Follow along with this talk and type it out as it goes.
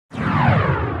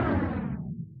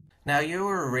Now, you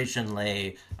were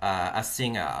originally a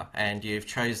singer, and you've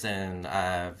chosen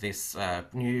this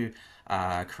new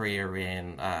career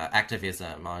in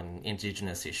activism on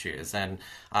indigenous issues. And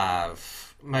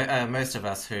most of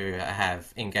us who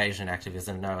have engaged in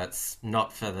activism know it's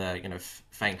not for the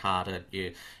faint-hearted.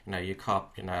 You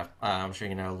cop. I'm sure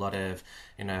you know a lot of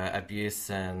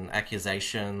abuse and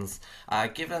accusations.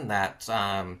 Given that,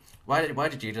 why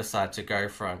did you decide to go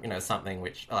from something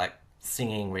which like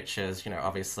singing, which is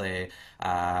obviously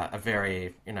a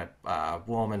very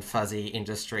warm and fuzzy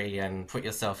industry, and put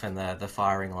yourself in the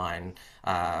firing line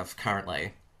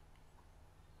currently.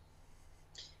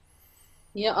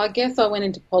 Yeah, I guess I went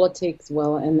into politics,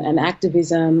 well, and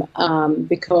activism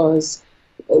because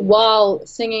while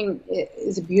singing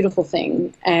is a beautiful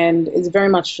thing and is very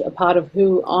much a part of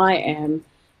who I am,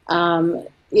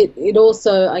 it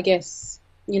also, I guess,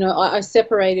 I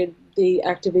separated the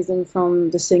activism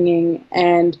from the singing,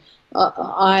 and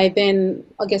I then,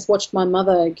 I guess, watched my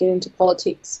mother get into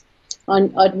politics.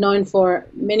 I'd known for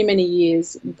many, many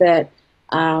years that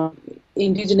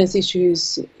Indigenous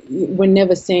issues were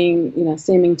never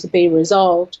seeming to be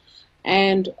resolved,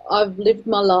 and I've lived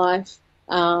my life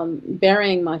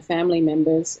burying my family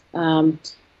members.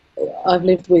 I've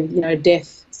lived with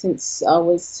death since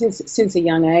a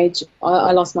young age.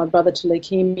 I lost my brother to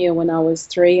leukemia when I was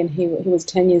 3, and he was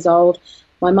 10 years old.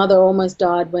 My mother almost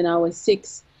died when I was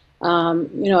 6.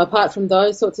 Apart from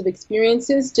those sorts of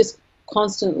experiences, just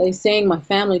constantly seeing my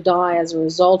family die as a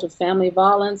result of family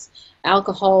violence,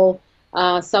 alcohol,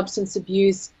 substance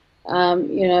abuse,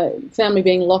 family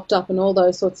being locked up and all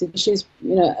those sorts of issues,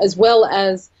 as well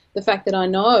as the fact that I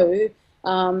know,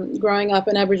 growing up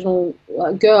an Aboriginal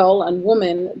girl and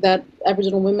woman, that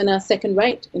Aboriginal women are second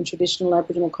rate in traditional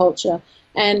Aboriginal culture.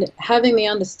 And having the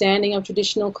understanding of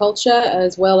traditional culture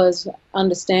as well as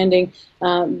understanding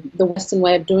the Western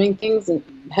way of doing things, and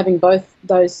having both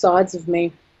those sides of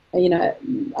me,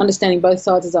 understanding both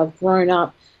sides as I've grown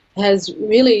up, has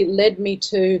really led me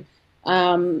to,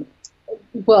 I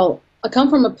come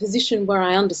from a position where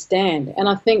I understand. And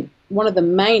I think one of the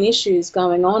main issues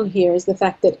going on here is the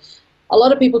fact that a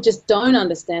lot of people just don't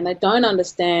understand. They don't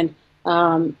understand,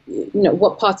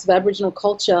 what parts of Aboriginal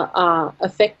culture are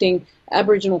affecting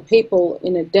Aboriginal people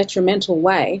in a detrimental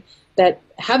way that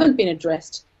haven't been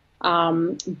addressed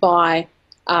by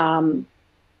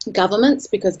governments,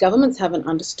 because governments haven't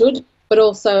understood. But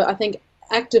also, I think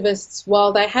activists,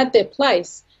 while they had their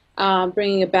place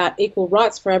bringing about equal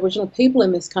rights for Aboriginal people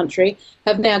in this country,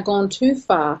 have now gone too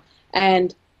far.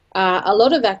 And a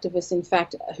lot of activists, in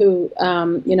fact, who,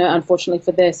 unfortunately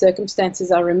for their circumstances,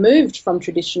 are removed from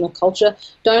traditional culture,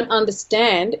 don't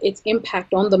understand its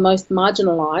impact on the most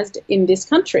marginalised in this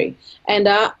country, and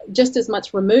are just as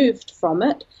much removed from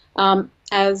it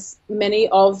as many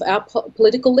of our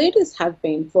political leaders have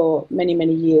been for many,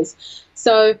 many years.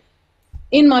 So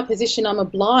in my position, I'm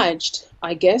obliged,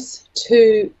 I guess,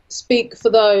 to speak for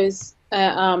those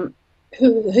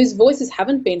whose voices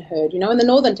haven't been heard. In the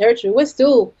Northern Territory, we're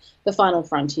still the final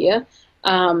frontier.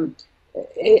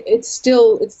 It's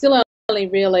still only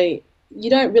really, you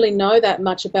don't really know that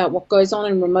much about what goes on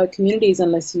in remote communities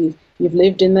unless you've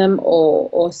lived in them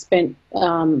or spent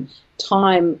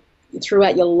time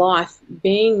throughout your life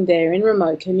being there in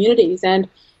remote communities. And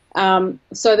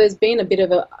so there's been a bit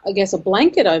of a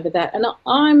blanket over that. And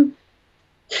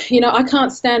I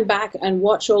can't stand back and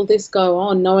watch all this go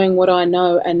on, knowing what I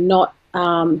know, and not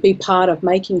be part of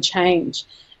making change.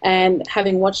 And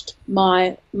having watched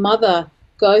my mother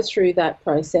go through that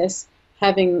process,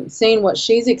 having seen what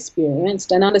she's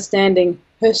experienced and understanding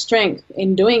her strength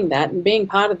in doing that and being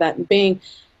part of that, and being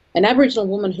an Aboriginal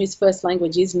woman whose first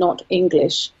language is not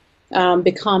English,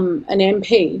 become an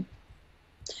MP,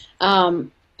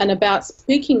 and about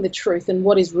speaking the truth and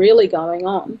what is really going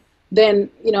on, then,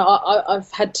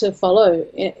 I've had to follow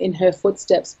in her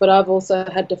footsteps, but I've also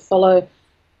had to follow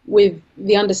with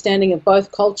the understanding of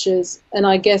both cultures, and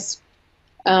I guess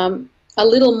a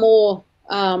little more,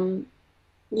 I'm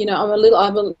a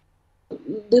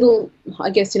little, I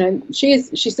guess, she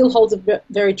still holds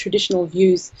very traditional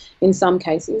views in some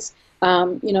cases.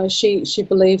 She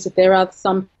believes that there are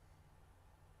some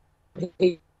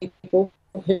people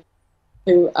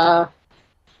who are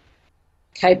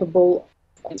capable.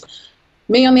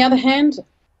 Me, on the other hand,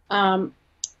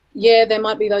 yeah, there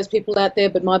might be those people out there,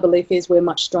 but my belief is we're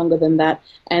much stronger than that.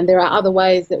 And there are other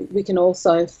ways that we can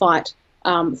also fight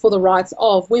for the rights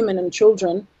of women and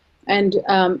children. And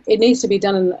it needs to be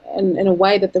done in a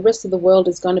way that the rest of the world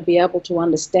is going to be able to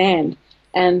understand.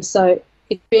 And so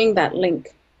it being that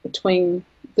link between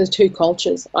the two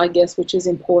cultures, I guess, which is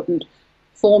important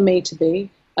for me to be.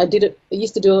 I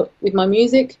used to do it with my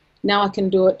music. Now I can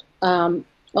do it on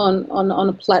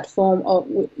a platform of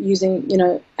using, you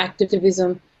know,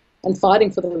 activism and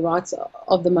fighting for the rights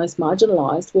of the most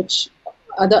marginalised, which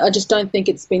I just don't think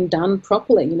it's been done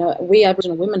properly. You know, we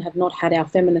Aboriginal women have not had our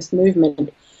feminist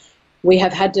movement. We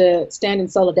have had to stand in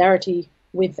solidarity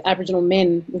with Aboriginal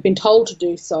men. We've been told to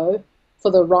do so for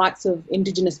the rights of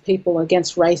Indigenous people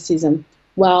against racism.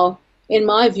 Well, in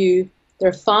my view, there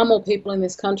are far more people in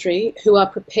this country who are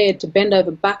prepared to bend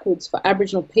over backwards for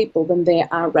Aboriginal people than there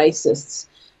are racists.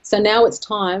 So now it's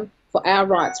time for our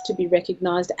rights to be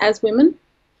recognised as women,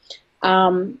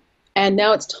 and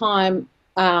now it's time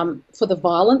for the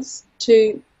violence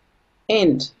to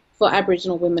end for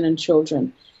Aboriginal women and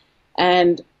children.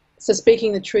 And so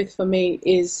speaking the truth for me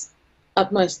is the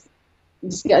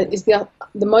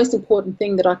most important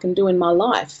thing that I can do in my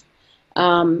life,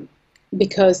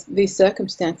 because these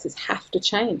circumstances have to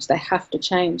change. They have to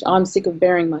change. I'm sick of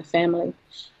burying my family.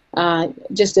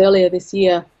 Just earlier this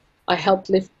year, I helped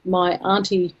lift my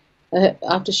auntie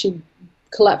after she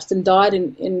collapsed and died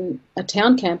in a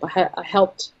town camp. I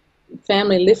helped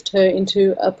family lift her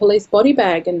into a police body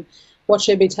bag and watch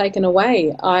her be taken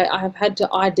away. I have had to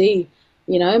ID,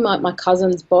 you know, my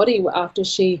cousin's body after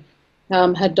she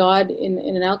had died in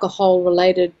an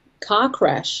alcohol-related car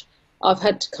crash. I've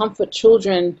had to comfort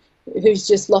children who's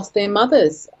just lost their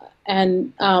mothers,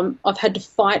 and I've had to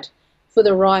fight for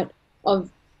the right of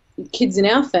kids in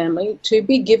our family to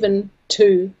be given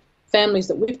to families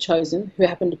that we've chosen, who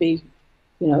happen to be,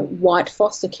 you know, white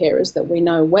foster carers that we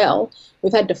know well.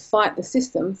 We've had to fight the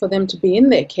system for them to be in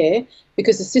their care,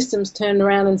 because the system's turned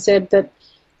around and said that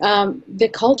their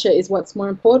culture is what's more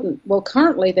important. Well,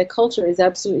 currently their culture is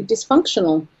absolutely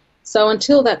dysfunctional. So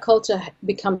until that culture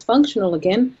becomes functional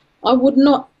again, I would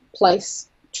not place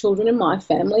children in my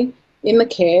family in the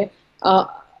care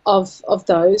of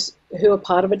those who are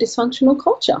part of a dysfunctional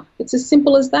culture. It's as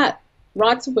simple as that.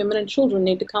 Rights of women and children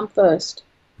need to come first.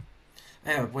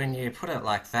 Yeah, when you put it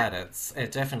like that,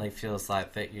 it definitely feels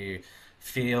like that you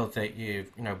feel that you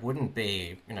wouldn't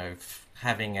be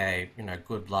having a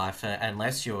good life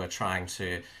unless you were trying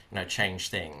to change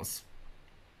things.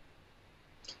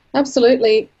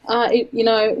 Absolutely.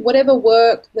 Whatever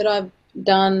work that I've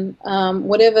done,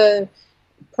 whatever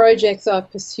projects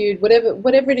I've pursued,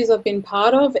 whatever it is I've been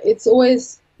part of, it's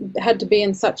always had to be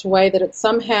in such a way that it's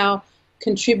somehow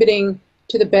contributing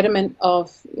to the betterment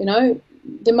of,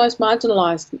 the most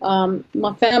marginalised,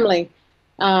 my family.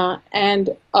 And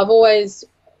I've always,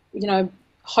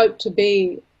 hoped to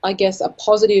be, I guess, a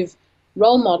positive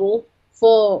role model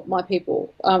for my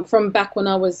people. From back when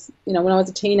I was, when I was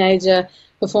a teenager,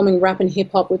 performing rap and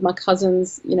hip hop with my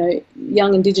cousins,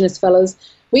 young Indigenous fellas,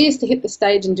 we used to hit the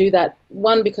stage and do that,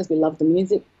 one, because we loved the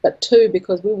music, but two,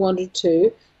 because we wanted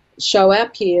to show our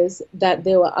peers that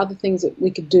there were other things that we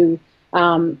could do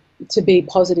to be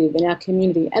positive in our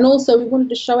community. And also we wanted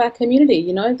to show our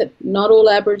community, that not all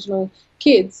Aboriginal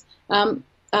kids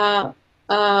are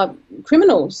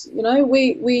criminals.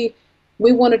 We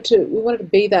wanted to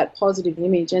be that positive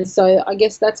image. And so I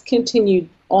guess that's continued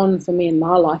on for me in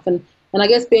my life. And I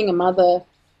guess being a mother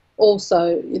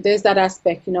also, there's that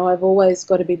aspect, I've always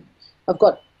I've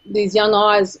got these young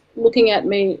eyes looking at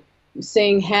me,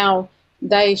 seeing how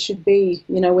they should be,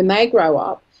 when they grow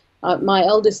up. My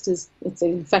eldest it's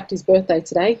in fact his birthday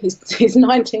today. He's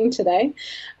 19 today.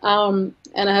 And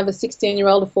I have a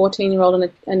 16-year-old, a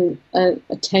 14-year-old, and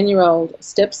a 10-year-old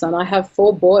stepson. I have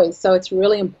 4 boys, so it's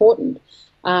really important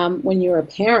when you're a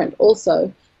parent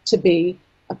also to be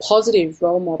a positive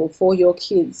role model for your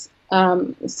kids.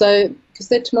 Because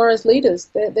they're tomorrow's leaders,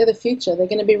 they're the future. They're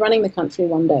going to be running the country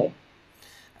one day.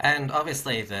 And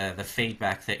obviously the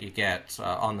feedback that you get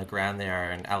on the ground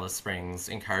there in Alice Springs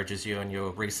encourages you, and you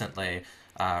were recently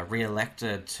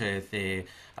re-elected to the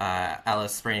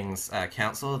Alice Springs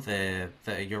Council.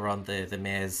 You're on the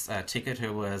mayor's ticket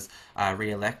who was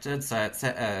re-elected. So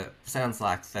it sounds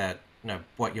like that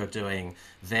what you're doing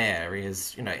there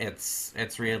is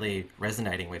it's really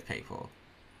resonating with people.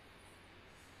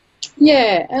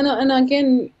 Yeah, and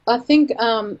again, I think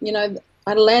I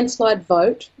had a landslide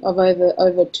vote of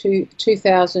over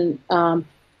 2,000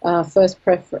 first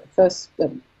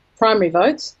primary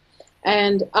votes,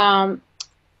 and I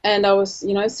was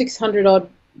 600 odd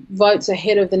votes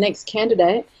ahead of the next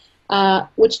candidate,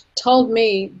 which told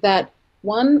me that,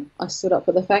 one, I stood up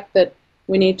for the fact that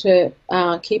we need to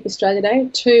keep Australia Day.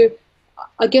 Two,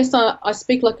 I guess I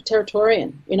speak like a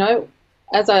Territorian.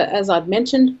 As I'd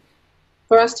mentioned,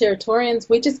 for us Territorians,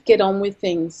 we just get on with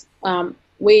things.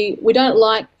 We don't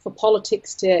like for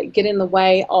politics to get in the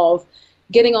way of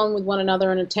getting on with one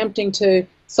another and attempting to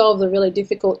solve the really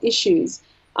difficult issues.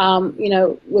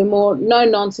 We're more no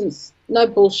nonsense, no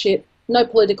bullshit, no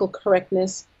political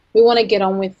correctness. We want to get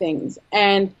on with things.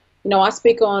 And, I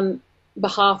speak on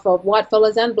behalf of white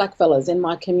fellas and black fellas in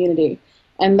my community.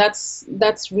 And that's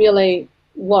really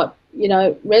what,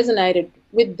 resonated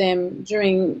with them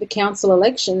during the council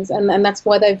elections. And that's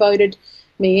why they voted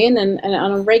me in. And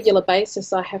on a regular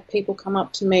basis, I have people come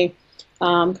up to me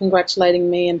congratulating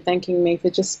me and thanking me for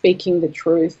just speaking the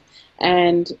truth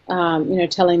and,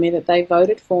 telling me that they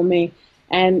voted for me.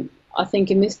 And I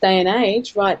think in this day and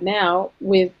age, right now,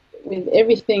 with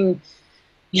everything,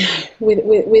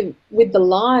 with the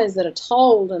lies that are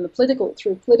told and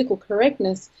through political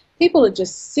correctness, people are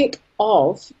just sick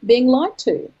of being lied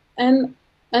to, and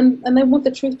they want the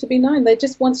truth to be known. They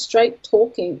just want straight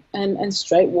talking and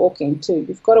straight walking too.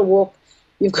 You've got to walk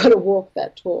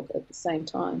that talk at the same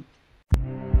time.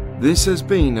 This has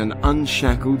been an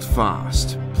Unshackled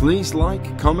Fast. Please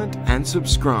like, comment and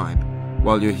subscribe.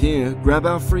 While you're here, grab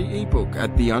our free ebook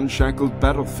at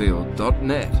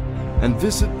theunshackledbattlefield.net and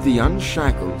visit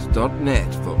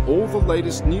theunshackled.net for all the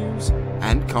latest news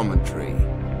and commentary.